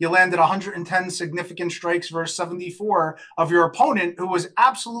mean, you landed 110 significant strikes versus 74 of your opponent, who was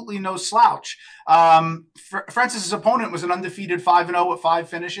absolutely no slouch. Francis's opponent was an undefeated 5-0 with 5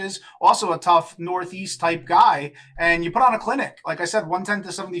 finishes, also a tough Northeast type guy, and you put on a clinic. Like I said, 110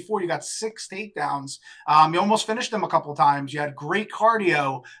 to 74, you got 6 takedowns. You almost finished them a couple times. You had great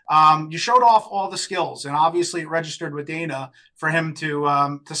cardio. You showed off all the skills, and obviously it registered with Dana for him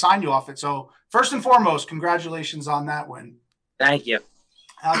to sign you off it. So first and foremost, congratulations on that win. Thank you.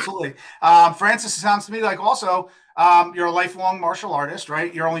 Absolutely. Francis, it sounds to me like also you're a lifelong martial artist,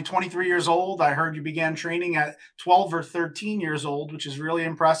 right? You're only 23 years old. I heard you began training at 12 or 13 years old, which is really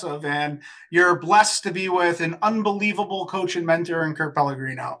impressive. And you're blessed to be with an unbelievable coach and mentor in Kurt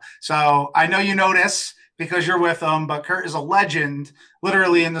Pellegrino. So I know you know this because you're with him, but Kurt is a legend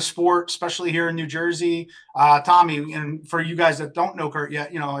literally in the sport, especially here in New Jersey. Tommy, and for you guys that don't know Kurt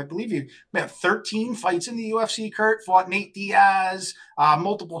yet, you know, I believe you have 13 fights in the UFC. Kurt fought Nate Diaz,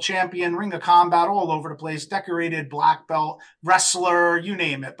 multiple champion, Ring of Combat, all over the place, decorated black belt, wrestler, you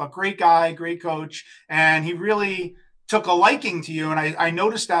name it. But great guy, great coach. And he really took a liking to you. And I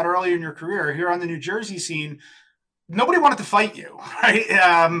noticed that earlier in your career here on the New Jersey scene. Nobody wanted to fight you, right?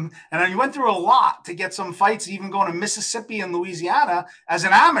 And you went through a lot to get some fights, even going to Mississippi and Louisiana as an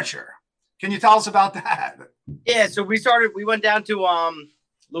amateur. Can you tell us about that? Yeah, so we went down to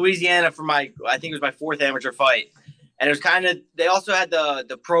Louisiana for I think it was my 4th amateur fight. And it was kind of, they also had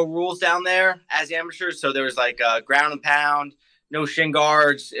the pro rules down there as amateurs. So there was like ground and pound, no shin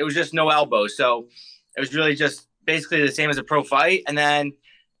guards. It was just no elbows. So it was really just basically the same as a pro fight. And then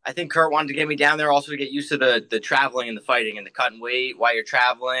I think Kurt wanted to get me down there also to get used to the traveling and the fighting and the cut and weight while you're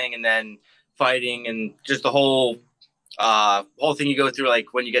traveling and then fighting and just the whole thing you go through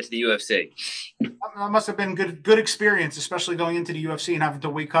like when you get to the UFC. That must have been good experience, especially going into the UFC and having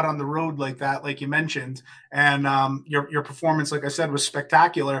to weight cut on the road like that, like you mentioned. And your performance, like I said, was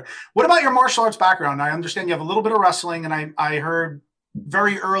spectacular. What about your martial arts background? I understand you have a little bit of wrestling, and I heard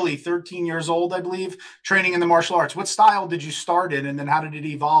very early, 13 years old, I believe, training in the martial arts. What style did you start in, and then how did it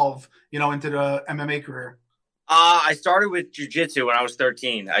evolve, into the MMA career? I started with jiu-jitsu when I was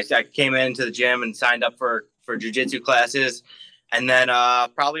 13. I came into the gym and signed up for jiu-jitsu classes. And then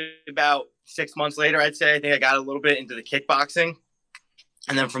probably about 6 months later, I'd say, I think I got a little bit into the kickboxing.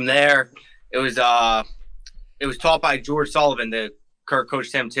 And then from there, it was taught by George Sullivan. Kurt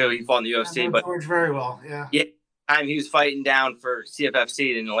coached him too. He fought in the UFC. But George very well, yeah. Yeah, time he was fighting down for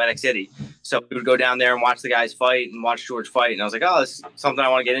CFFC in Atlantic City. So we would go down there and watch the guys fight and watch George fight. And I was like, oh, this is something I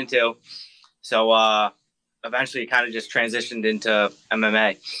want to get into. So eventually it kind of just transitioned into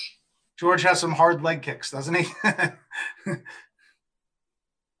MMA. George has some hard leg kicks, doesn't he?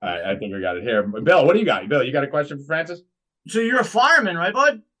 I think we got it here. Bill, what do you got? Bill, you got a question for Francis? So you're a fireman, right,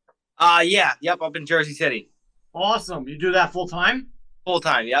 bud? Yeah. Yep. Up in Jersey City. Awesome. You do that full time? Full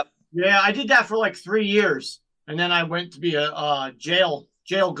time. Yep. Yeah, I did that for like 3 years. And then I went to be a jail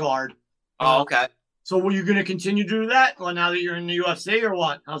guard. Oh, okay. So were you going to continue to do that? Well, now that you're in the UFC or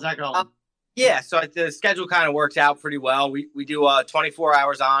what? How's that going? Yeah. So the schedule kind of works out pretty well. We do 24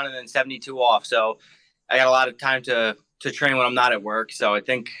 hours on and then 72 off. So I got a lot of time to train when I'm not at work. So I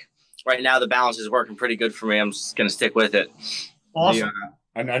think right now the balance is working pretty good for me. I'm just going to stick with it. Awesome.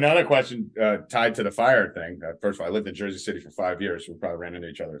 Another question tied to the fire thing. First of all, I lived in Jersey City for 5 years. So we probably ran into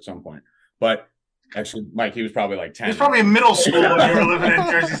each other at some point. But actually, Mike, he was probably like 10. He was probably in middle school when you were living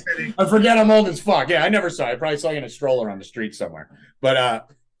in Jersey City. I forget I'm old as fuck. Yeah, I never saw it. I probably saw you in a stroller on the street somewhere. But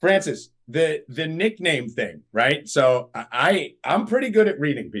Francis, the nickname thing, right? So I'm pretty good at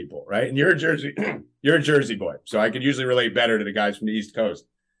reading people, right? And you're a Jersey boy. So I could usually relate better to the guys from the East Coast.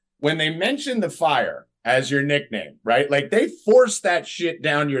 When they mention the fire as your nickname, right? Like they forced that shit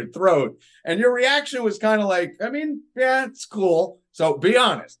down your throat. And your reaction was kind of like, I mean, yeah, it's cool. So be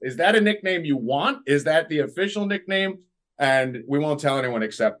honest. Is that a nickname you want? Is that the official nickname? And we won't tell anyone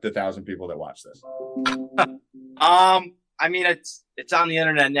except the 1,000 people that watch this. I mean, it's on the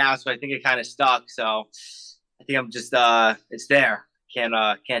internet now, so I think it kind of stuck. So I think I'm just it's there. Can't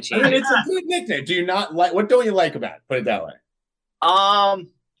change it. It's a good nickname. Do you not like? What don't you like about it? Put it that way.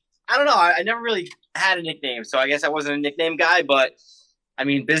 I don't know. I never really had a nickname, so I guess I wasn't a nickname guy. But I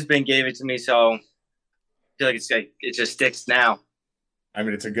mean, Bisbin gave it to me, so I feel like it just sticks now. I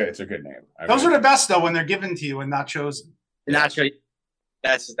mean, it's a good name. Those are the best though when they're given to you and not chosen. Not sure.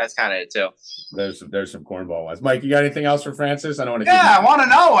 That's kind of it too. There's some cornball ones. Mike, you got anything else for Francis? I don't want to. Yeah, I want to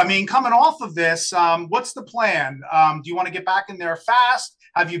know. I mean, coming off of this, what's the plan? Do you want to get back in there fast?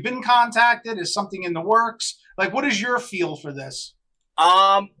 Have you been contacted? Is something in the works? Like, what is your feel for this?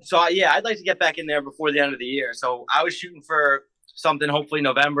 So yeah, I'd like to get back in there before the end of the year. So I was shooting for something, hopefully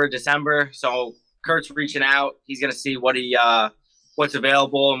November, December. So Kurt's reaching out. He's gonna see what's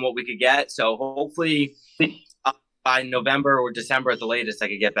available and what we could get. So hopefully by November or December at the latest, I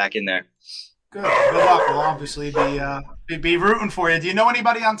could get back in there. Good luck. We'll obviously be rooting for you. Do you know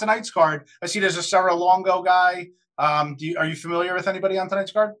anybody on tonight's card? I see there's a Serra Longo guy. Are you familiar with anybody on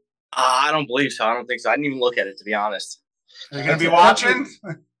tonight's card? I don't believe so. I don't think so. I didn't even look at it, to be honest. Are you going to be watching?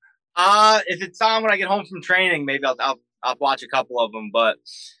 If it's on when I get home from training, maybe I'll watch a couple of them. But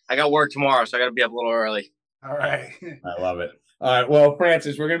I got work tomorrow, so I got to be up a little early. All right. I love it. All right. Well,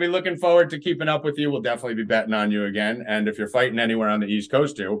 Francis, we're going to be looking forward to keeping up with you. We'll definitely be betting on you again. And if you're fighting anywhere on the East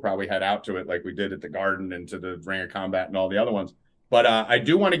Coast, too, we'll probably head out to it like we did at the Garden and to the Ring of Combat and all the other ones. But I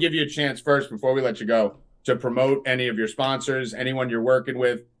do want to give you a chance first, before we let you go, to promote any of your sponsors, anyone you're working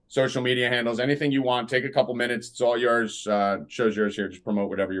with, social media handles, anything you want. Take a couple minutes. It's all yours. Show's yours here. Just promote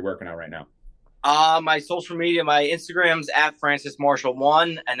whatever you're working on right now. My social media, my Instagram's at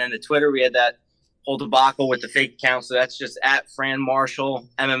FrancisMarshall1. And then the Twitter, we had that whole debacle with the fake account. So that's just at Fran Marshall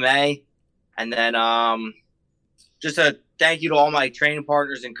MMA. And then just a thank you to all my training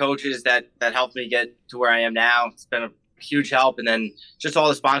partners and coaches that helped me get to where I am now. It's been a huge help. And then just all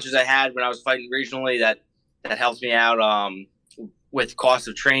the sponsors I had when I was fighting regionally that helped me out with cost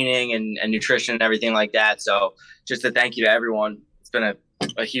of training and nutrition and everything like that. So just a thank you to everyone. It's been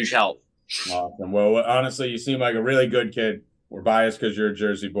a huge help. Awesome. Well, honestly, you seem like a really good kid. We're biased because you're a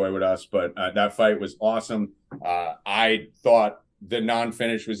Jersey boy with us, but that fight was awesome. I thought the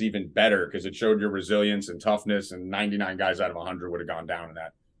non-finish was even better because it showed your resilience and toughness, and 99 guys out of 100 would have gone down in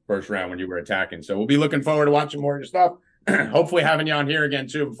that first round when you were attacking. So we'll be looking forward to watching more of your stuff. Hopefully having you on here again,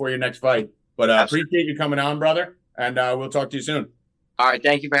 too, before your next fight. But appreciate you coming on, brother, and we'll talk to you soon. All right.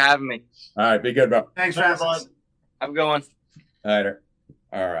 Thank you for having me. All right. Be good, bro. Thanks, Francis. Have a good one. All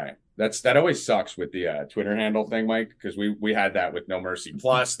right. That always sucks with the Twitter handle thing, Mike, because we had that with No Mercy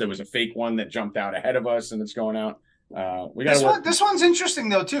Plus. There was a fake one that jumped out ahead of us, and it's going out. This one's interesting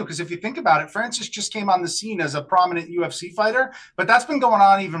though too, because if you think about it, Francis just came on the scene as a prominent UFC fighter, but that's been going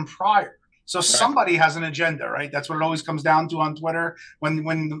on even prior. So somebody has an agenda, right? That's what it always comes down to on Twitter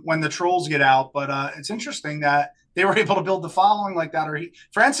when the trolls get out. But it's interesting that they were able to build the following like that.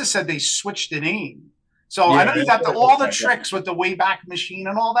 Francis said they switched the name. So I know you got all the tricks with the Wayback Machine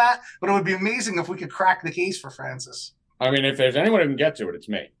and all that, but it would be amazing if we could crack the case for Francis. I mean, if there's anyone who can get to it, it's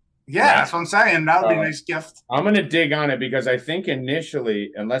me. Yeah, that's what I'm saying. That would be a nice gift. I'm going to dig on it because I think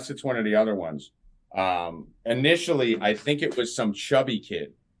initially, unless it's one of the other ones, initially I think it was some chubby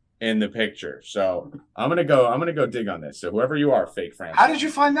kid in the picture. So I'm gonna go dig on this. So whoever you are, fake Francis. How did you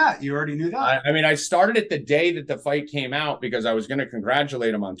find that? You already knew that? I mean, I started it the day that the fight came out because I was going to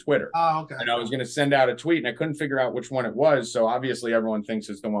congratulate him on Twitter. Oh, okay. And I was going to send out a tweet, and I couldn't figure out which one it was. So obviously, everyone thinks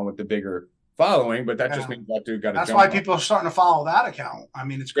it's the one with the bigger following, but that just means that dude got a jump. That's why people are starting to follow that account. I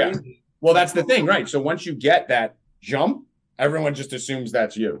mean, it's crazy. Yeah. Well, that's the thing, right? So once you get that jump, everyone just assumes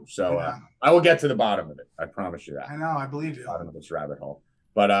that's you. So I will get to the bottom of it. I promise you that. I know. I believe you. Bottom of this rabbit hole.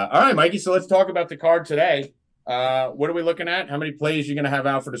 But all right, Mikey. So let's talk about the card today. What are we looking at? How many plays are you going to have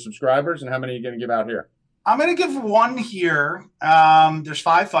out for the subscribers, and how many are you going to give out here? I'm going to give one here. There's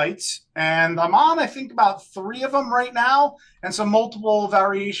 5 fights, and I'm on, I think, about 3 of them right now, and some multiple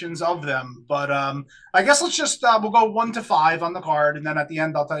variations of them. But I guess let's just we'll go 1 to 5 on the card, and then at the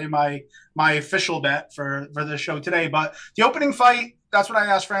end I'll tell you my official bet for the show today. But the opening fight, that's what I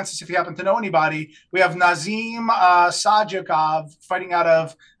asked Francis if you happen to know anybody. We have Nazim Sadykhov fighting out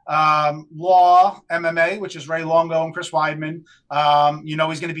of Law MMA, which is Ray Longo and Chris Weidman.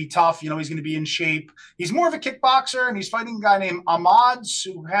 He's going to be tough. He's going to be in shape. He's more of a kickboxer, and he's fighting a guy named Ahmad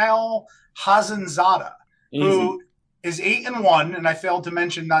Suhail Hazanzada, who is 8-1, and I failed to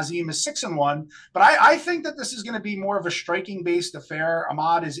mention Nazim is 6-1. But I think that this is going to be more of a striking-based affair.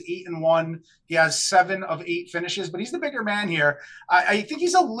 Ahmad is 8-1. He has 7 of 8 finishes, but he's the bigger man here. I think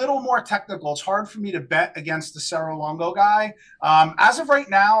he's a little more technical. It's hard for me to bet against the Cerro Longo guy. As of right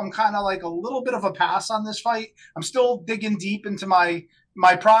now, I'm kind of like a little bit of a pass on this fight. I'm still digging deep into my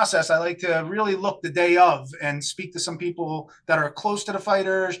process. I like to really look the day of and speak to some people that are close to the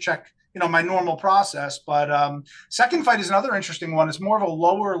fighters, check my normal process. But second fight is another interesting one. It's more of a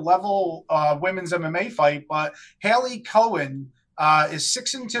lower level women's MMA fight, but Haley Cohen is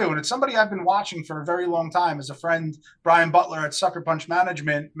 6-2, and it's somebody I've been watching for a very long time. As a friend, Brian Butler at Sucker Punch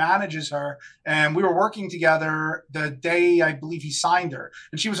Management manages her, and we were working together the day I believe he signed her.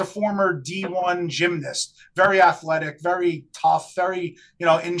 And she was a former D1 gymnast, very athletic, very tough, very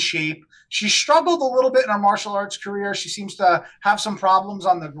in shape. She struggled a little bit in her martial arts career. She seems to have some problems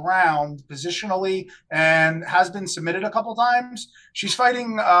on the ground positionally and has been submitted a couple times. She's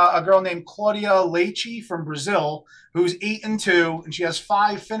fighting a girl named Claudia Leite from Brazil, who's 8-2, and she has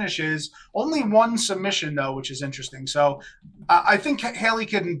 5 finishes. Only 1 submission, though, which is interesting. So I think Haley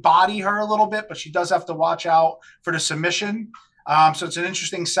can body her a little bit, but she does have to watch out for the submission. So it's an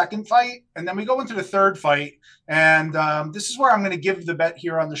interesting second fight. And then we go into the third fight. And this is where I'm going to give the bet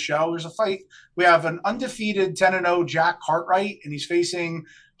here on the show. There's a fight. We have an undefeated 10-0 Jack Cartwright, and he's facing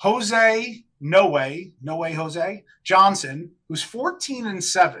Jose Jose Johnson, who's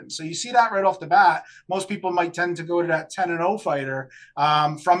 14-7. So you see that right off the bat. Most people might tend to go to that 10-0 fighter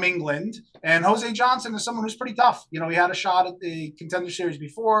from England. And Jose Johnson is someone who's pretty tough. He had a shot at the Contender Series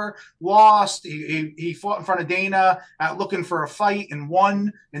before, lost. He fought in front of Dana looking for a fight and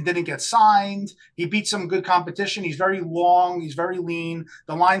won and didn't get signed. He beat some good competition. He's very long. He's very lean.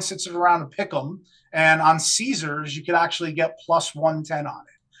 The line sits around a pick'em. And on Caesars, you could actually get plus 110 on it.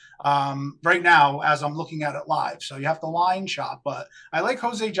 Right now, as I'm looking at it live. So you have to line shop, but I like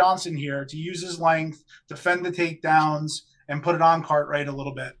Jose Johnson here to use his length, defend the takedowns, and put it on Cartwright a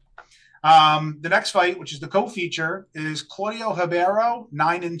little bit. The next fight, which is the co-feature, is Claudio Ribeiro,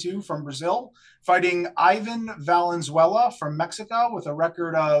 9-2 from Brazil, fighting Ivan Valenzuela from Mexico with a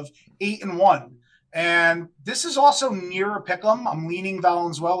record of 8-1. And this is also near a pick'em. I'm leaning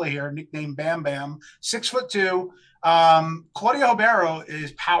Valenzuela here, nicknamed Bam Bam, 6'2". Claudio Ribeiro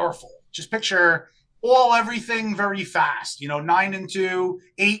is powerful. Just picture everything very fast, 9-2,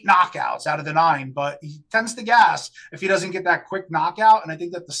 8 knockouts out of the 9, but he tends to gas if he doesn't get that quick knockout. And I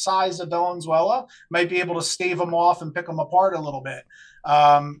think that the size of Valenzuela might be able to stave him off and pick him apart a little bit.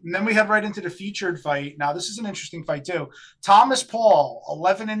 And then we head right into the featured fight. Now, this is an interesting fight too. Thomas Paul,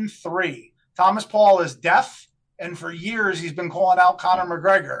 11-3. Thomas Paul is deaf, and for years he's been calling out Conor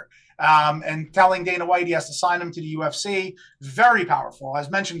McGregor. And telling Dana White he has to sign him to the UFC. Very powerful.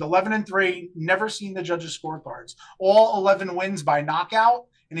 As mentioned, 11-3, never seen the judges' scorecards. All 11 wins by knockout,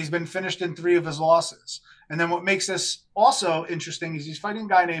 and he's been finished in 3 of his losses. And then what makes this also interesting is he's fighting a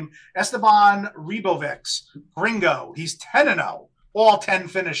guy named Esteban Ribovics, Gringo. He's 10-0, all 10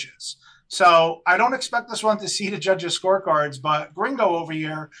 finishes. So I don't expect this one to see the judges' scorecards, but Gringo over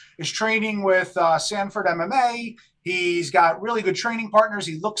here is training with Sanford MMA. He's got really good training partners.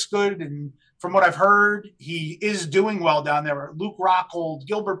 He looks good. And from what I've heard, he is doing well down there. Luke Rockhold,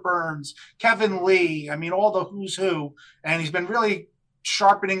 Gilbert Burns, Kevin Lee. I mean, all the who's who. And he's been really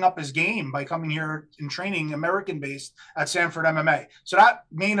sharpening up his game by coming here and training American-based at Sanford MMA. So that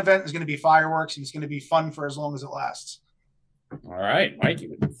main event is going to be fireworks, and it's going to be fun for as long as it lasts. All right, Mikey,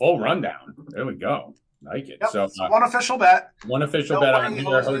 with the full rundown. There we go. Like it. Yep. So one official bet. One official bet on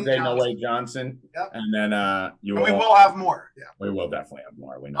here, Jose No Way Johnson. Yep. And then we will have more. Yeah. We will definitely have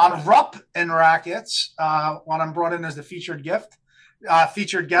more. We know on Rupp and Rackets, one I'm brought in as the featured gift.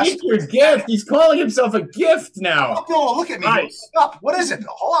 Featured guest. Featured gift. He's calling himself a gift now. Oh, look at me. Nice. What is it,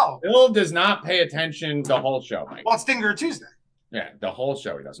 Bill? Hello. Bill does not pay attention the whole show, Mike. Well, it's Dinger Tuesday. Yeah, the whole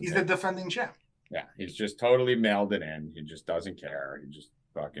show he doesn't. He's the defending champ. Yeah, he's just totally mailed it in. He just doesn't care. He just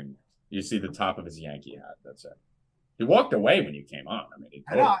fucking. You see the top of his Yankee hat. That's it. He walked away when you came on. I mean,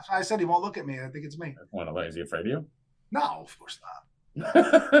 I know. I said he won't look at me. I think it's me. Is he afraid of you? No, of course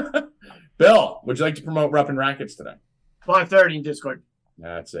not. Bill, would you like to promote Rupp and Rackets today? 5:30 in Discord.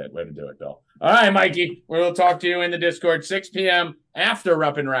 That's it. Way to do it, Bill. All right, Mikey. We'll talk to you in the Discord 6 p.m. after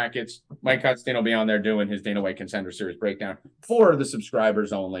Rupp and Rackets. Mike Constantine will be on there doing his Dana White Contender Series breakdown for the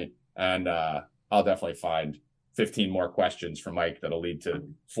subscribers only. And I'll definitely find 15 more questions from Mike that'll lead to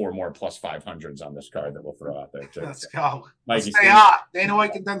 4 more plus 500s on this card that we'll throw out there too. Let's go. Mikey, stay hot. Dana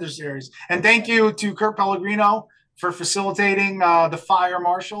White Contender Series. And thank you to Kurt Pellegrino for facilitating the fire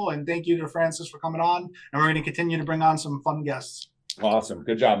marshal. And thank you to Francis for coming on. And we're going to continue to bring on some fun guests. Awesome.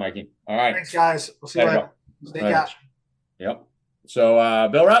 Good job, Mikey. All right. Thanks, guys. We'll see you later. Stay cash. Yep. So,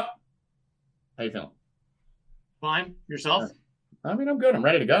 Bill Rupp, how you feeling? Fine. Yourself? I mean, I'm good. I'm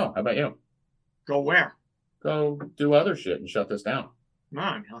ready to go. How about you? Go where? Go do other shit and shut this down. No,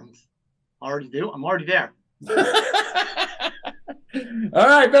 I'm already there. All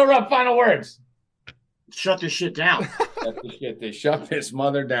right, Bill Rupp, final words. Shut this shit down. Shut this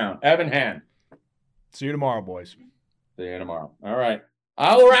mother down. Evan Hand. See you tomorrow, boys. See you tomorrow. All right.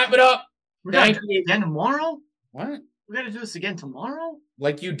 I will wrap it up. We're going to do it again tomorrow? What? We're going to do this again tomorrow?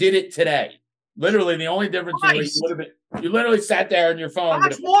 Like you did it today. Literally, the only difference is you literally sat there on your phone. How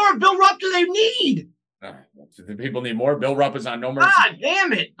much more Bill Rupp do they need? The people need more. Bill Rupp is on No Mercy. God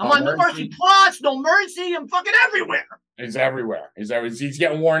damn it. I'm on No Mercy Plus, No Mercy. I'm fucking everywhere. He's everywhere. He's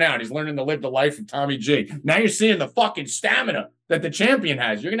getting worn out. He's learning to live the life of Tommy G. Now you're seeing the fucking stamina that the champion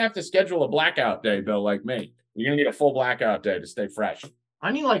has. You're going to have to schedule a blackout day, Bill, like me. You're going to need a full blackout day to stay fresh.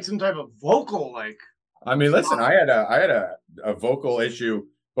 I need like some type of vocal, like. I mean, listen, I had a vocal issue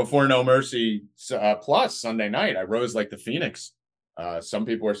before No Mercy Plus Sunday night. I rose like the Phoenix. Some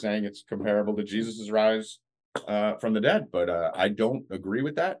people are saying it's comparable to Jesus's rise from the dead, but I don't agree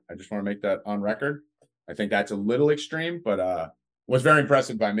with that. I just want to make that on record. I think that's a little extreme, but was very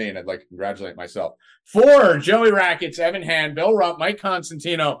impressive by me, and I'd like to congratulate myself. For Joey Rackets, Evan Hand, Bill Rupp, Mike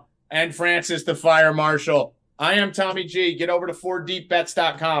Constantino, and Francis the Fire Marshal, I am Tommy G. Get over to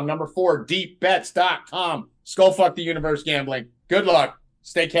 4deepbets.com. Number 4deepbets.com. Skullfuck the universe gambling. Good luck.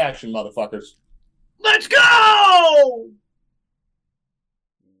 Stay cashing, motherfuckers. Let's go!